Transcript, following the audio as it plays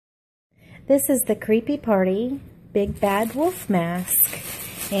This is the CreepyParty Big Bad Wolf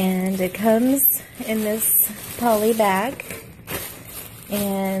mask, and it comes in this poly bag,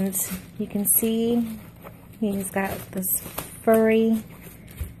 and you can see he's got this furry,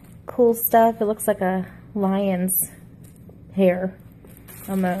 cool stuff. It looks like a lion's hair,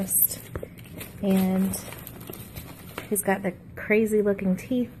 almost, and he's got the crazy looking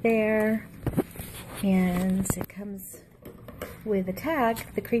teeth there, and it comes with a tag,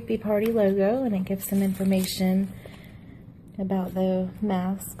 the CreepyParty logo, and it gives some information about the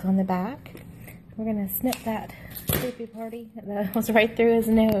mask on the back. We're gonna snip that CreepyParty that was right through his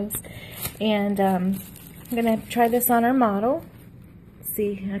nose, and I'm gonna try this on our model.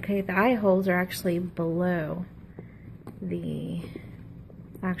 See, okay, the eye holes are actually below the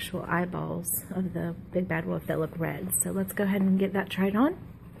actual eyeballs of the Big Bad Wolf that look red. So let's go ahead and get that tried on.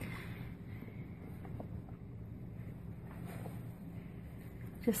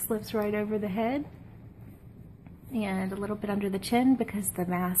 Just slips right over the head and a little bit under the chin because the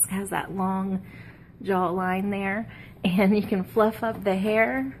mask has that long jawline there, and you can fluff up the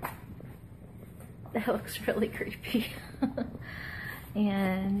hair. That looks really creepy.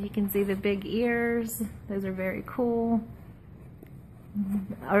 And you can see the big ears. Those are very cool.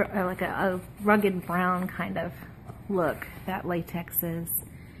 Or like a rugged brown kind of look that latex is.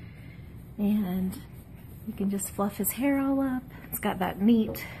 And you can just fluff his hair all up. It's got that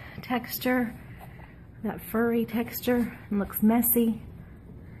neat texture, that furry texture, and looks messy.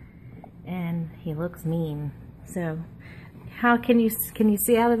 And he looks mean. So, how can you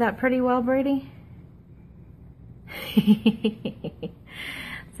see out of that pretty well, Brady?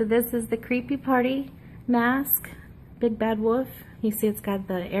 So this is the CreepyParty mask, Big Bad Wolf. You see it's got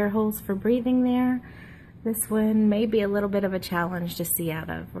the air holes for breathing there. This one may be a little bit of a challenge to see out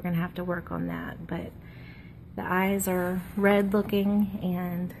of. We're gonna have to work on that, but the eyes are red looking,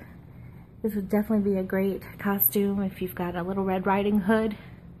 and this would definitely be a great costume if you've got a little Red Riding Hood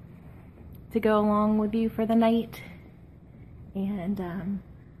to go along with you for the night. And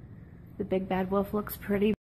the Big Bad Wolf looks pretty